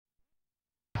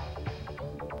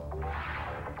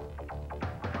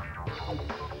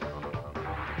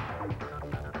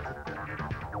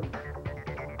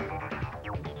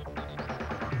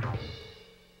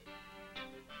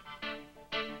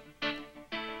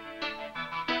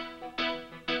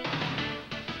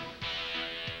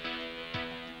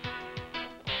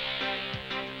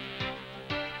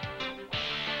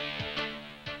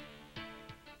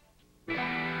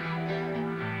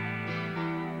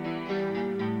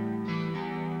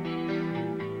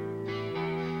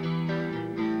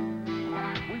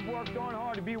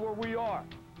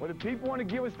Whether people want to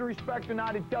give us the respect or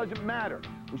not, it doesn't matter.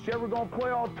 We said we're going to play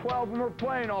all 12, and we're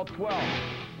playing all 12.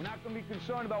 We're not going to be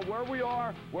concerned about where we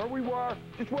are, where we were,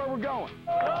 just where we're going.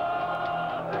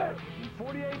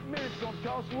 48 minutes is going to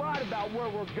tell us a lot about where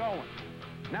we're going.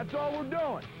 And that's all we're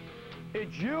doing.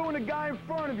 It's you and the guy in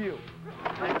front of you.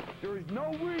 There is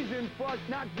no reason for us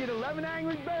not to get 11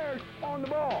 angry bears on the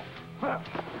ball.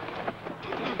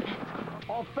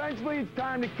 Offensively, it's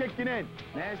time to kick it in.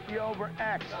 Nasty over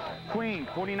X. Queen,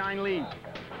 49 lead.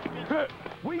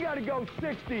 We got to go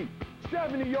 60,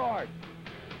 70 yards.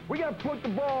 We got to put the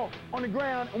ball on the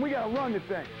ground, and we got to run the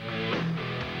thing.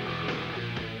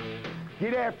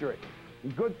 Get after it.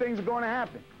 And good things are going to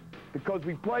happen because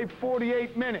we played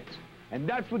 48 minutes, and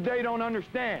that's what they don't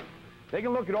understand. They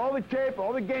can look at all the tape,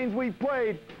 all the games we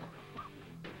played,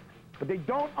 but they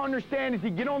don't understand if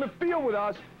you get on the field with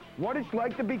us what it's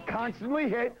like to be constantly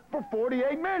hit for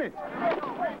 48 minutes.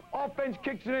 Offense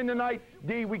kicks it in tonight.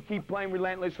 D, we keep playing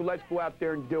relentless, so let's go out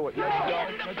there and do it. Let's go.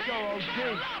 Let's go,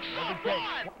 OG.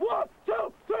 1,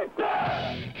 2, 3, 4.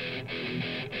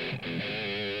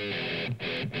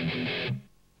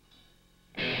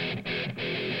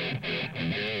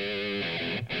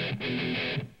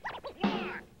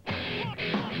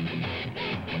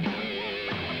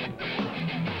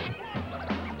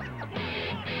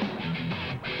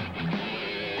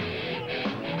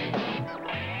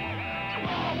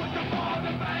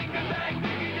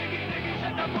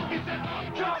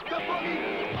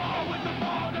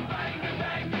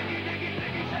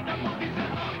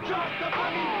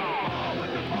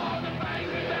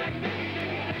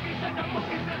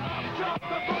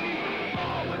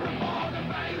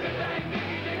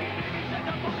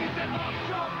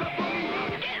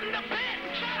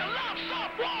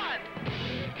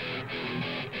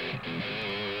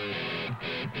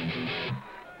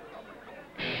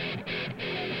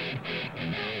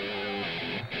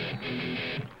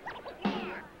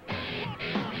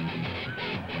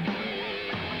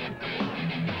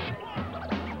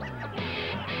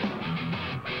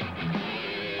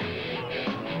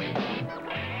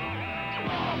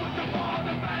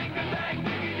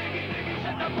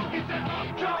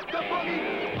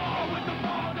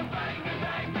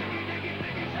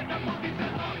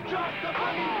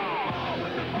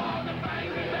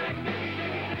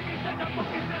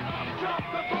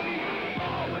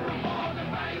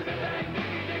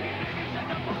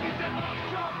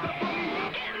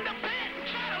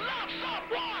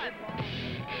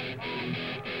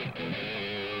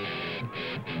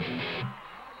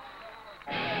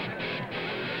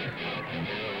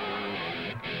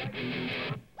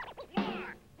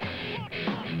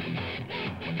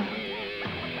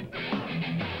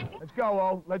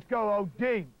 Let's go,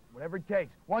 OD. Whatever it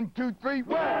takes. 1, 2, 3,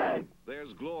 way!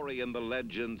 There's glory in the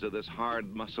legends of this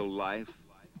hard muscle life,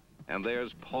 and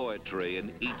there's poetry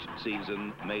in each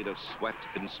season made of sweat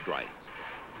and strife.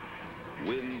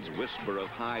 Winds whisper of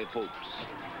high hopes.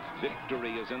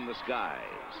 Victory is in the skies.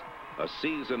 A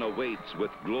season awaits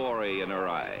with glory in her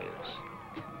eyes.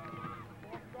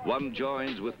 One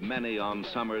joins with many on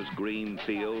summer's green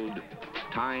field.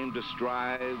 Time to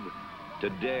strive, to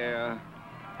dare,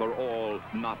 for all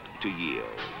not to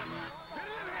yield.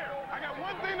 I got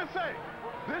one thing to say.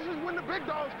 This is when the big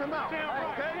dogs come out.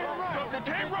 Okay? You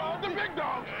can't roll with the big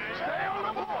dogs. Stay on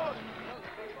the board.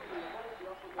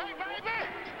 Hey, baby,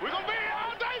 we're going to be here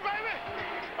all day, baby.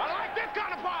 I like this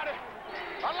kind of party.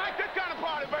 I like this kind of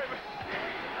party, baby.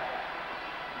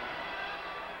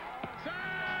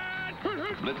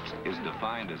 Blitz is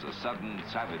defined as a sudden,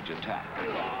 savage attack.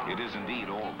 It is indeed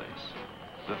all this.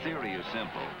 The theory is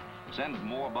simple. Send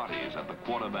more bodies at the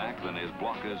quarterback than his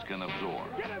blockers can absorb.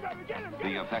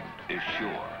 The effect is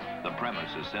sure. The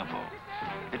premise is simple.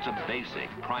 It's a basic,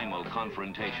 primal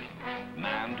confrontation,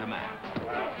 man to man.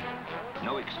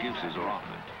 No excuses are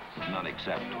offered, none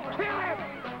accepted.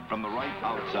 From the right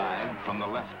outside, from the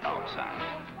left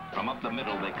outside. From up the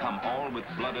middle, they come all with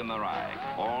blood in their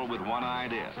eye, all with one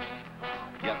idea.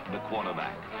 Get the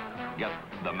quarterback. Get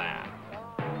the man.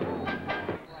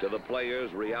 To the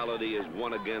players, reality is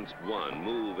 1 against 1,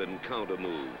 move and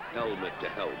counter-move, helmet to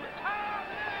helmet.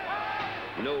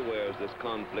 Nowhere is this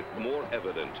conflict more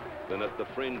evident than at the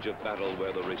fringe of battle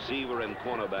where the receiver and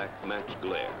cornerback match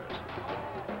glares.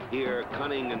 Here,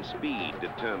 cunning and speed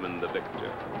determine the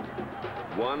victor.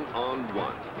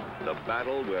 1-on-1, the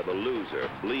battle where the loser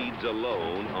bleeds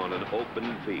alone on an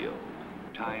open field.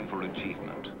 Time for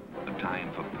achievement, a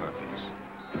time for purpose,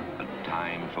 a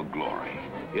time for glory.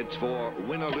 It's for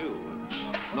win or lose,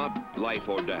 not life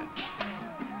or death.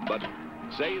 But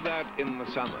say that in the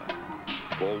summer,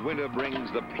 for winter brings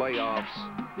the playoffs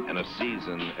and a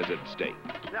season is at stake.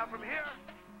 Now from here,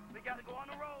 we got gotta go on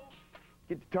the road.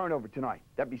 Get the turnover tonight.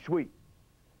 That'd be sweet.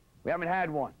 We haven't had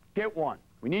one. Get one.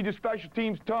 We need the special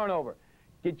teams turnover.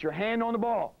 Get your hand on the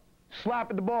ball.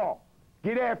 Slap at the ball.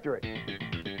 Get after it.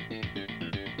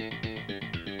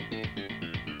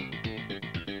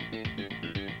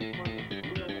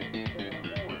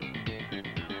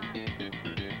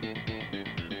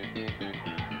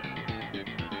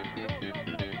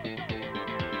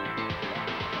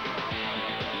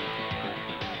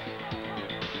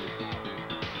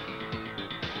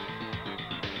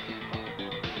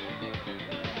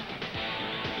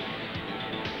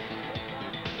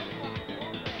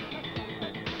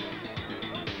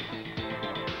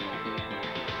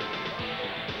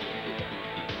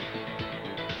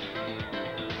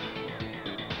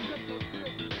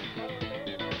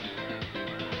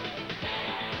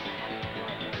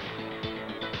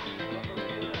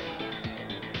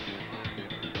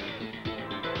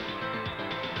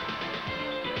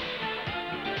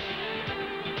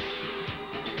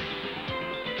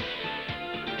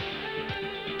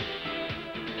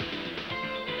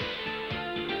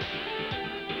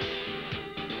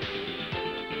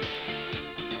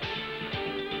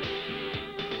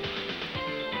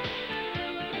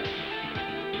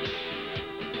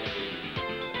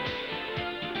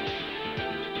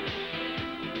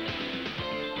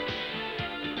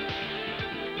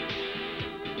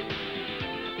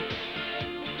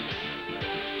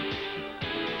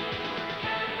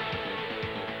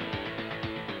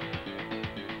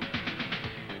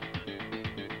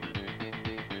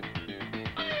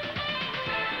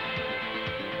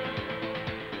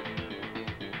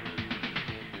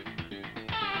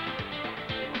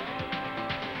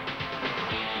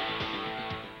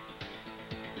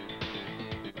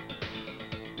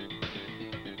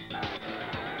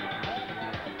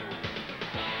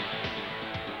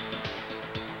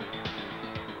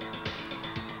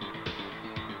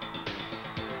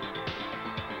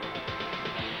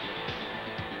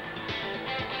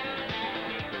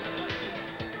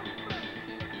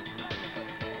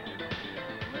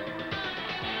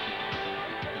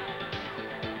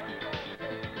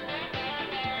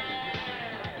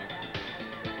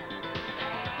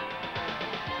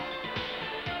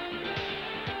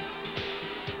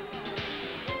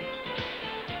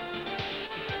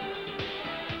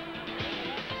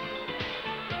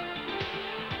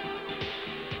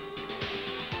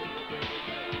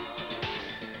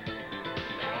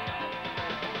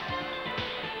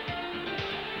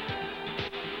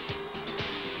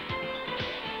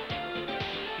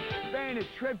 It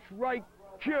trips right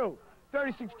Q.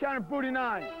 36 counter booty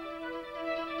 9.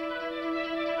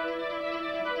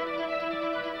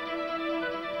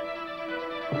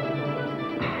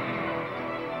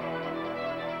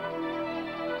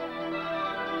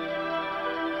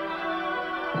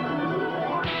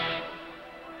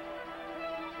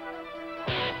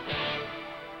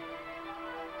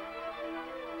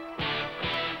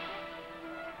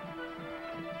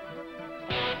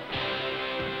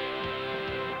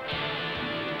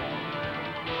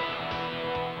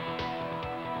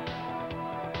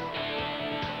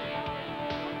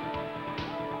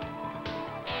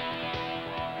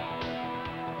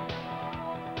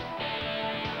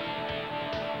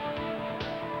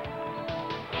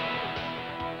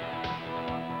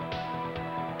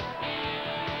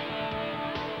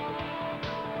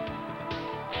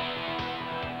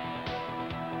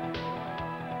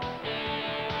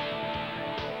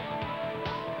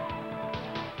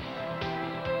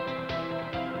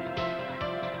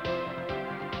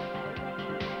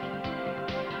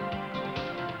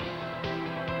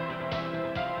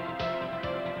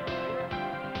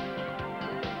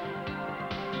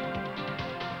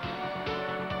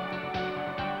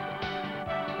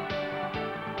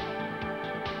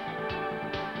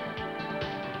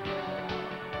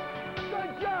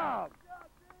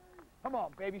 Come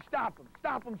on, baby, stop him,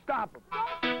 stop him, stop him.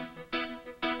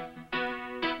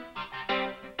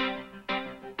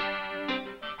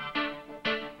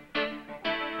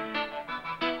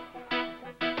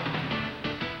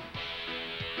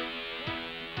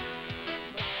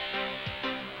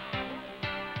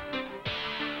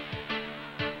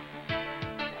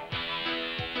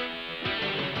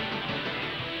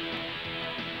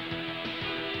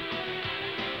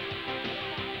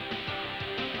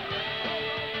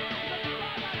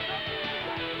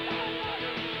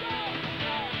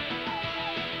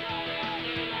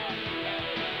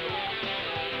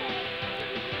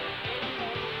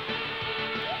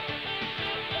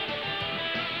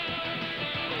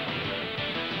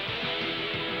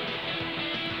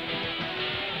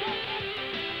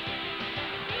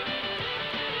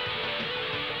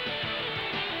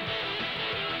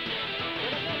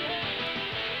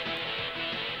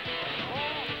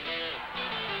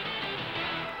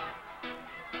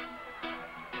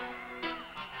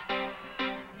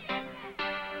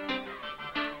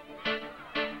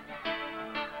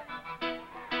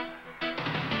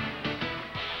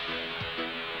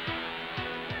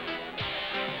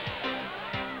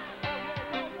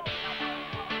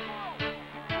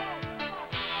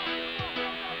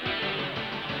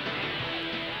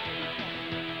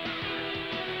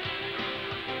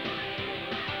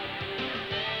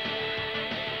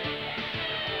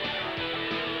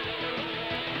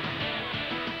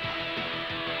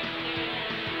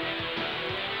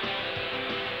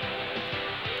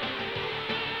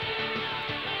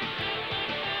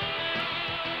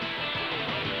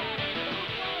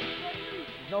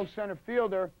 no center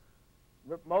fielder,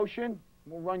 rip motion,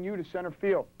 we'll run you to center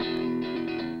field.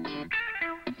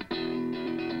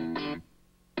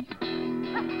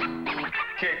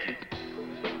 Kick it.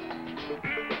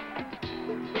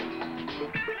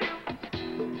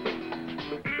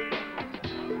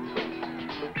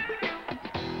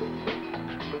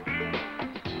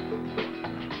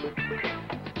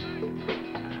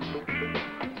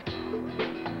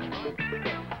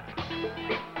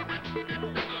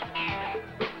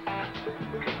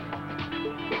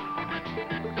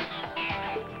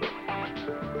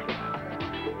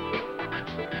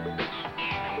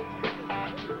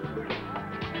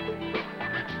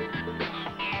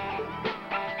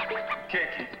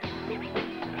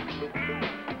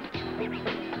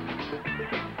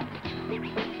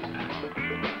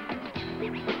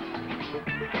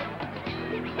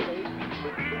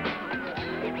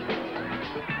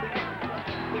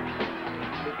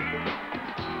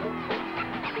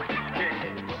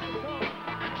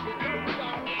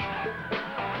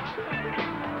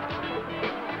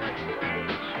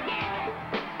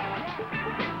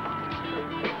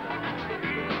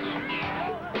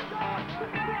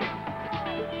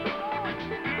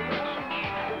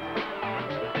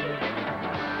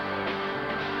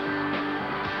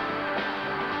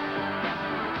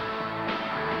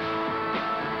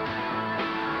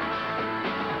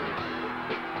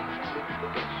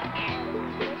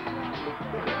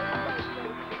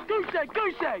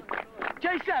 Goose egg!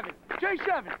 J7!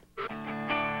 J7!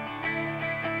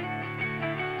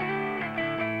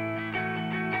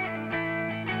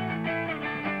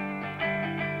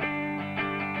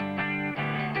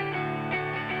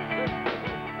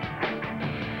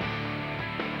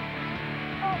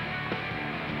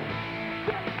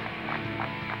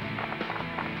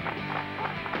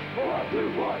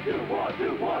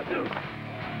 One, two.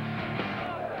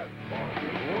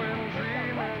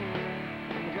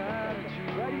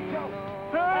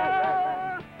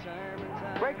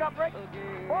 Break up, break.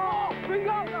 Oh, bring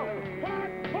up.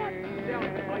 Punt.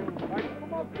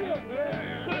 Come on, field.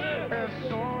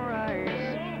 It's alright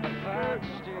if I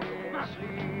still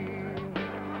sleep,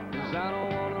 'cause I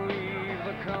don't want to leave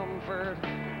the comfort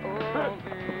of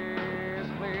this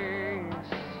place.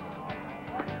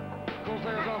 'Cause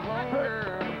there's a hunger,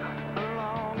 a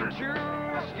longing to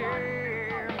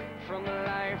escape from the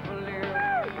life I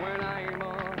live when I'm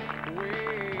away.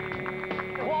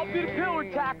 Claw to the pillar,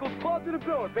 tackles. Claw to the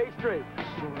pillar. Base straight.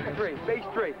 Base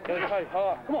straight. Come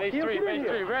on, base three,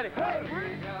 ready.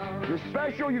 You're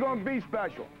special, you're going to be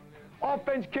special.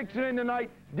 Offense kicks it in tonight.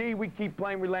 D, we keep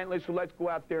playing relentless, so let's go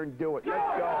out there and do it.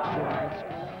 Let's go.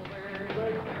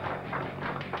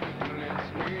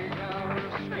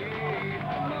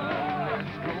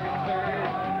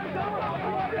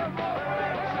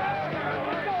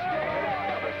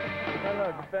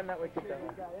 Defend that way, kick that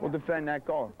way. We'll defend that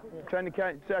goal. Defend the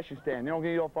concession stand. They don't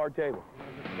get you off our table.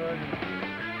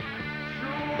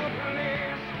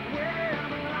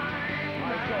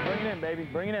 Bring it in, baby.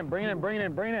 Bring it in.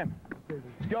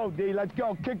 Let's go, D. Let's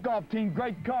go. Kickoff team.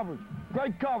 Great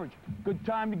coverage. Good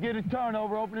time to get a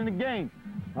turnover opening the game.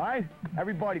 All right?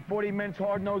 Everybody, 40 minutes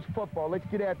hard-nosed football. Let's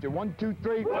get after it. 1, 2,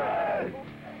 3.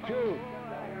 2.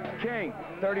 King,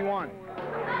 31.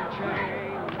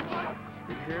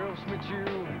 It helps me to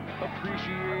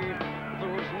appreciate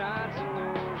those nights and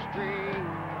those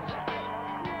dreams.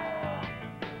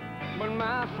 But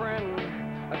my friend,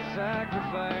 I'd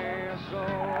sacrifice all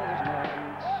those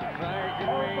nights if I could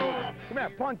make. Come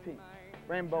here, punt team.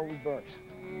 Rainbow reverse.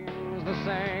 The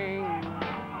same.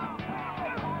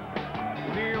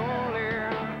 The only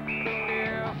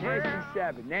difference.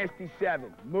 Nasty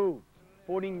 7. Move.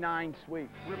 49 sweep.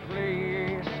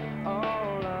 Replace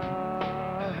all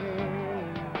of him.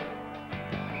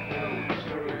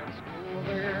 So let's go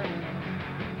there.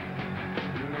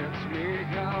 Let's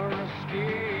make our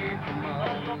escape from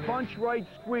our Punch right,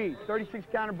 squeeze. 36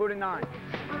 counter, Buddha 9.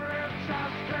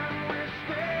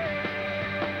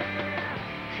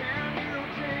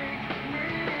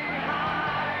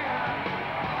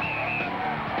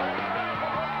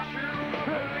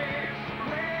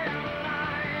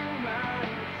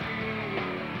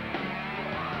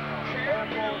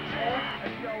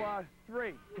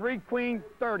 Three queen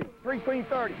 30.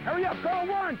 Hurry up, go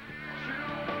 1.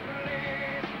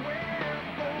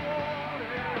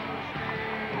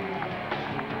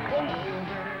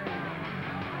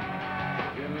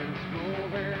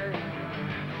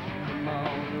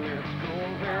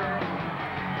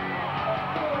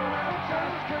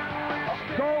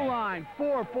 Goal line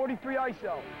 4, 43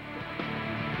 ISO.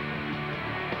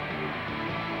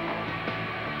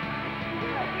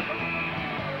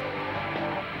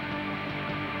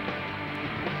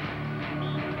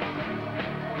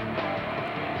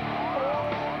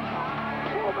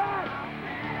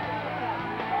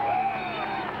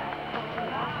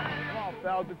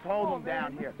 Charles. Let's hold him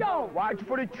down here. Watch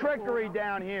for the trickery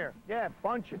down here. Yeah,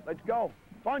 bunch it. Let's go.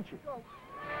 Bunch it.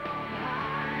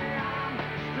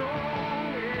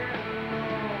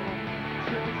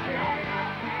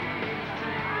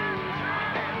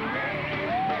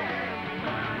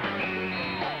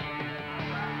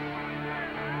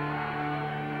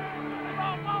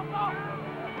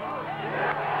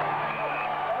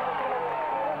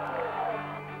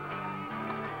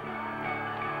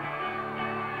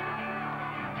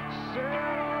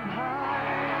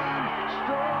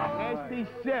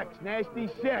 Nasty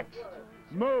six.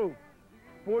 Move.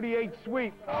 48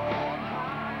 sweep.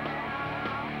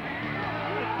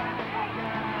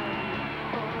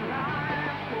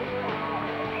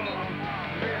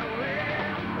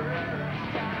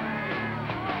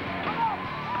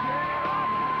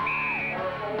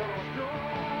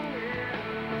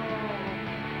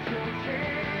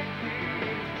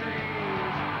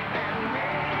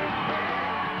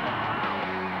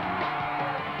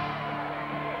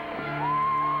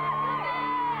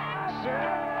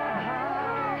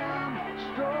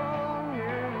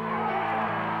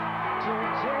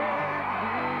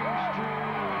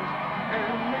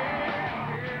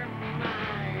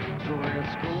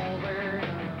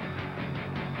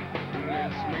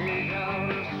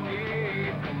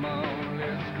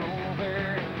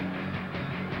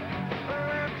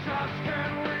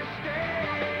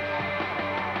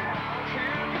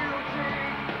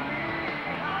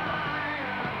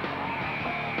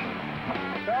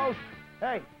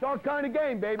 Hey, it's our kind of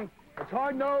game, baby. It's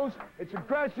hard-nosed, it's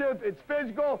aggressive, it's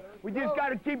physical. We just got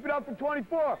to keep it up for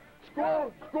 24.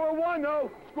 Score one, though.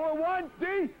 Score one,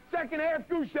 D. Second half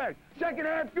goose egg. Second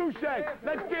half goose egg.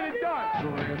 Let's get it done. So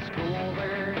let's go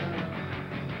there.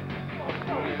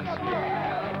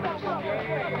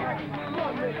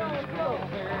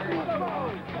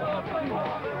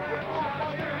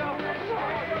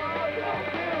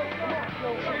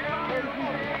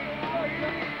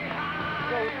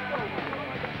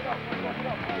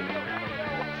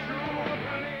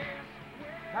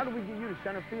 How do we get you to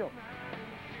center field?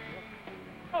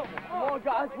 Oh, come on,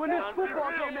 guys. Win this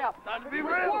football game now. If we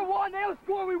score one, they'll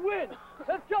score, we win.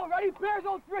 Let's go. Ready? Bears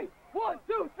on three. 1,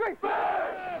 2, 3.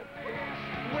 Bears!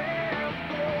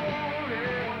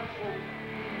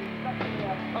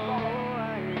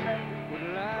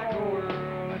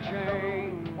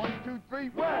 One, two, three,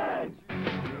 Wedge!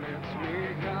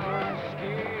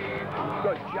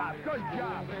 Good job, good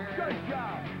job, good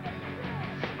job.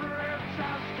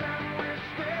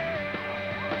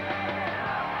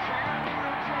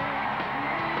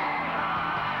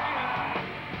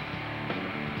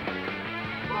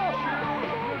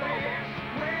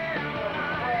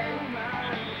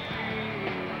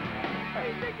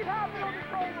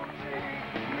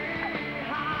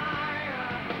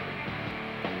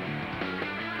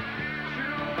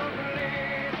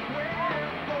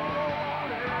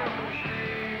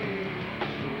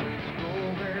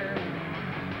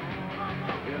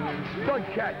 Good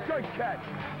catch, good catch.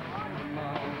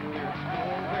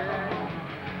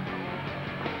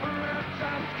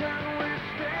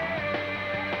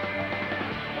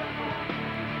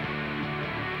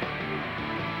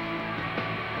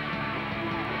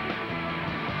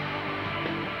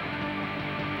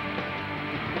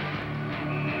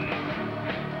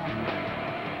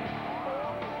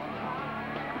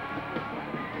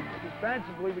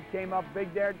 Defensively, we came up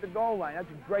big there at the goal line. That's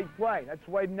a great play. That's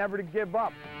the way never to give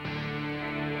up.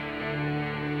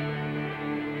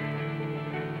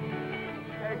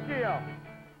 Hey, Gio,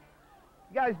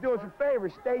 you guys do us a favor.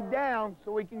 Stay down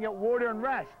so we can get water and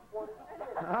rest. All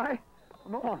right?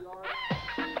 Come on.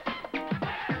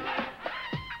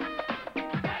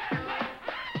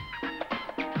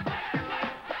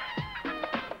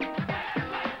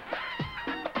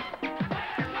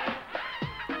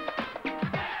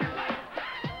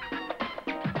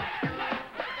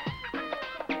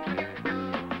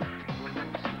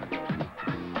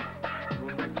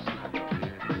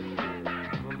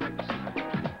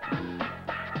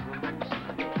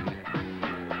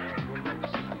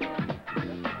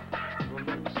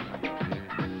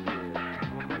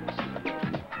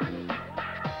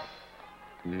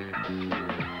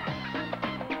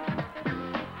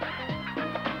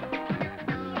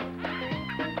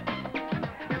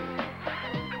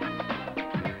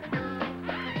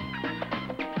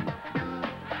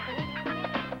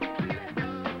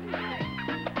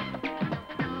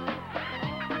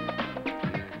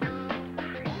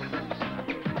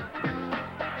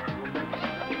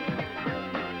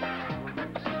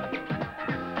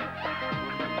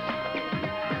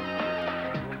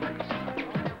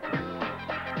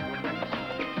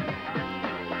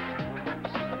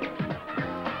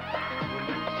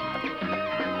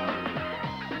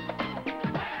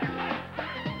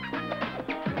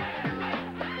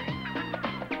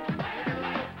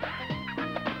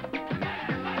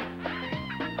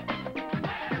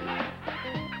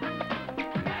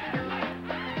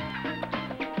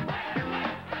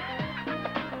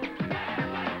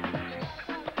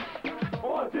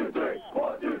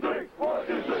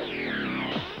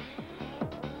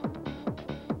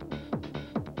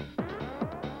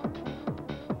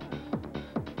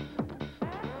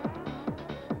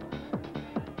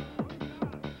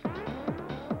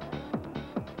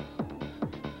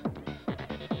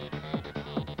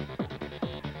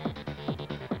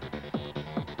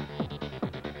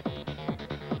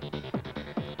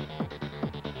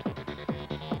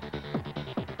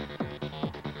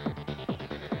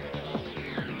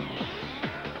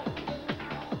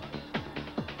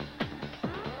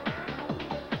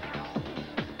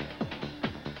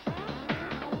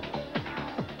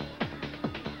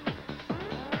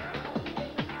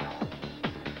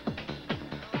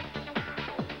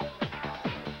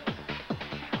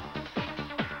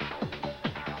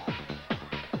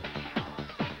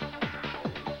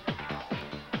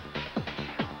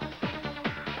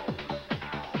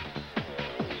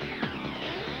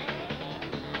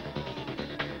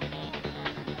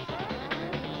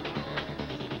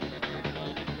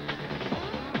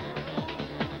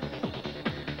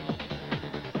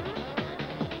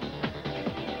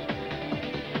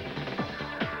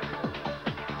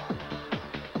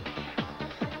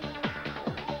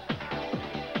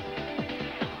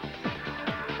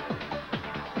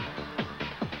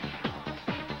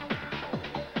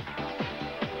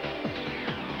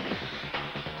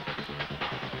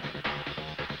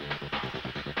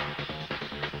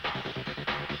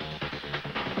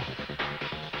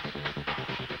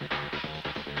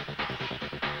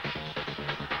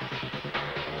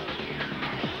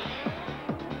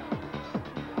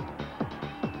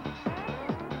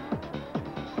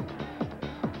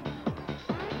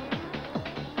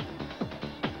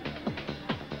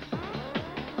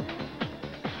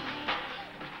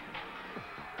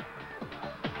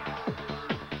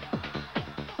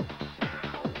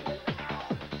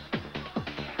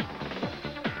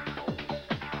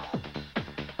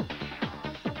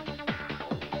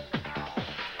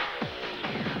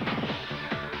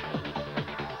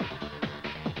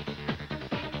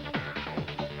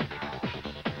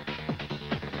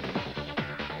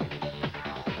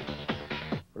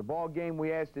 ball game,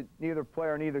 we ask that neither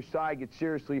player on either side get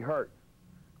seriously hurt.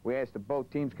 We ask that both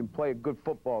teams can play a good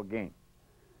football game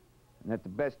and that the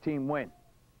best team win.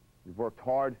 We've worked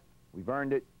hard. We've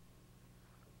earned it.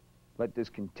 Let this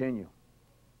continue.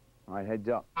 All right, heads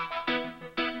up.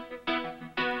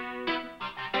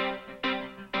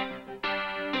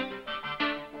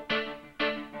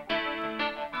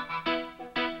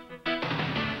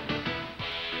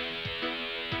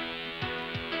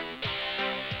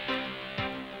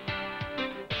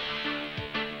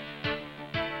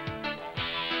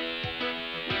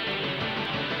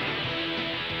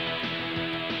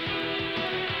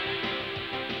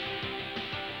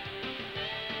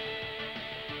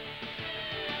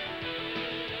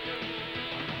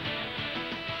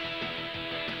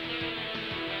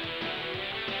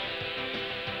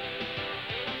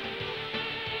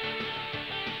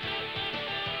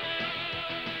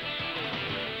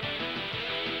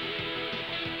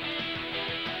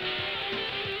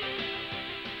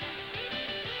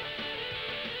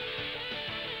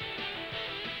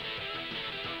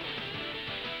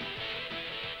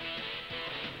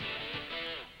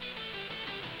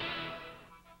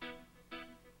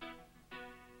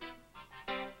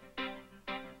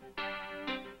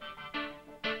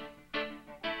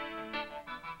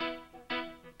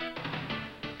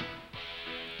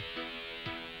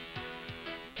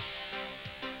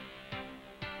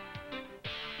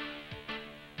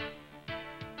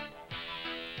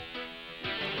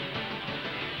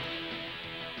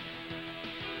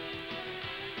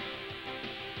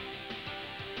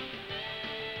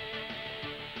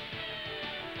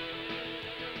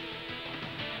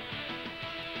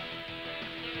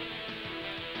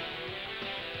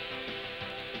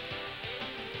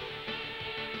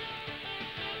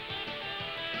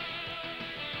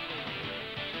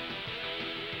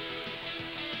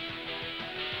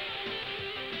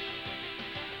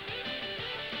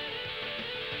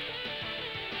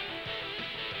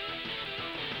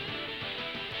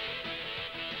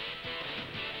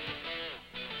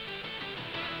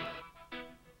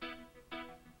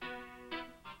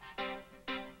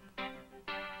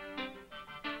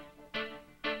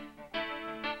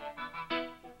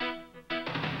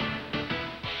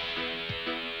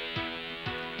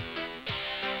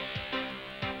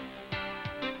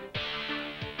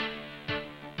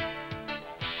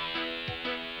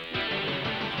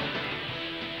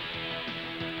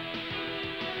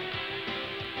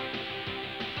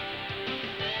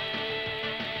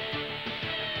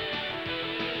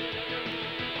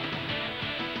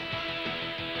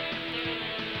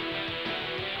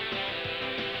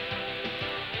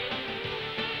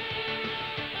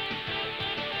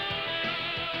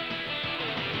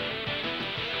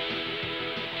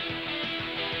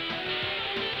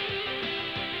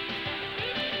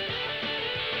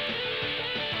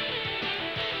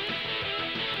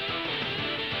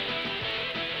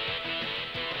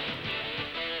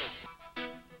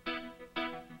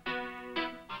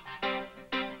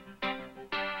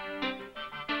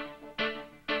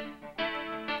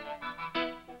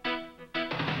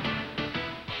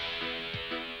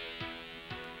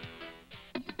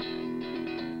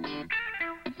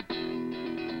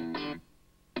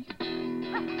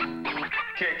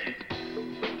 Kick it.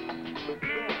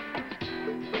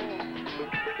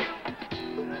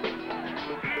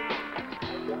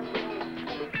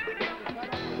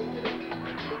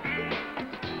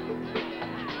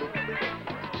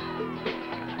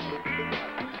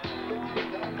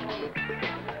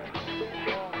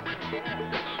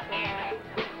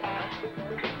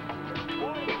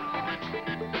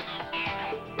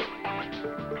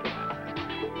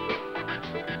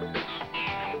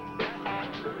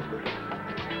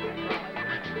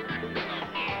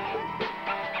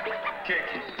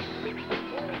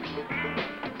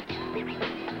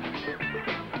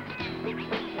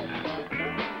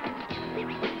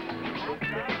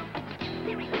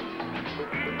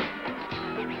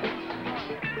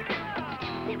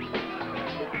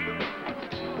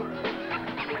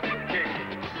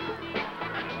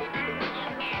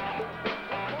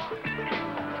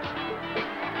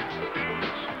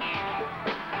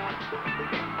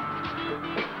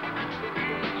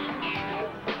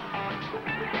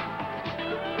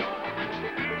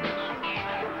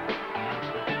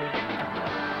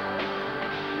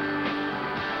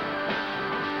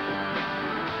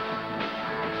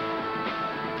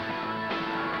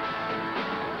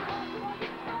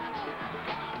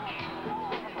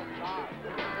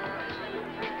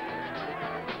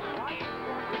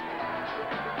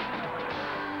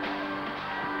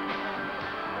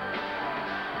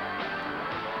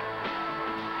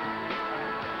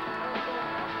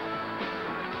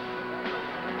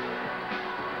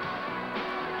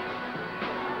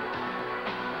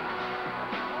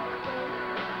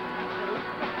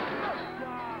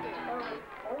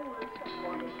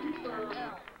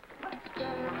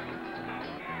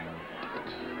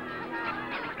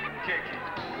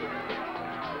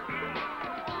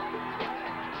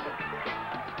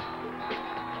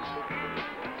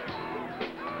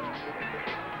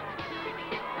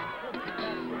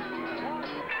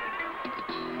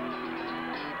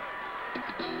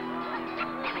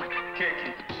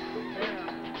 kick.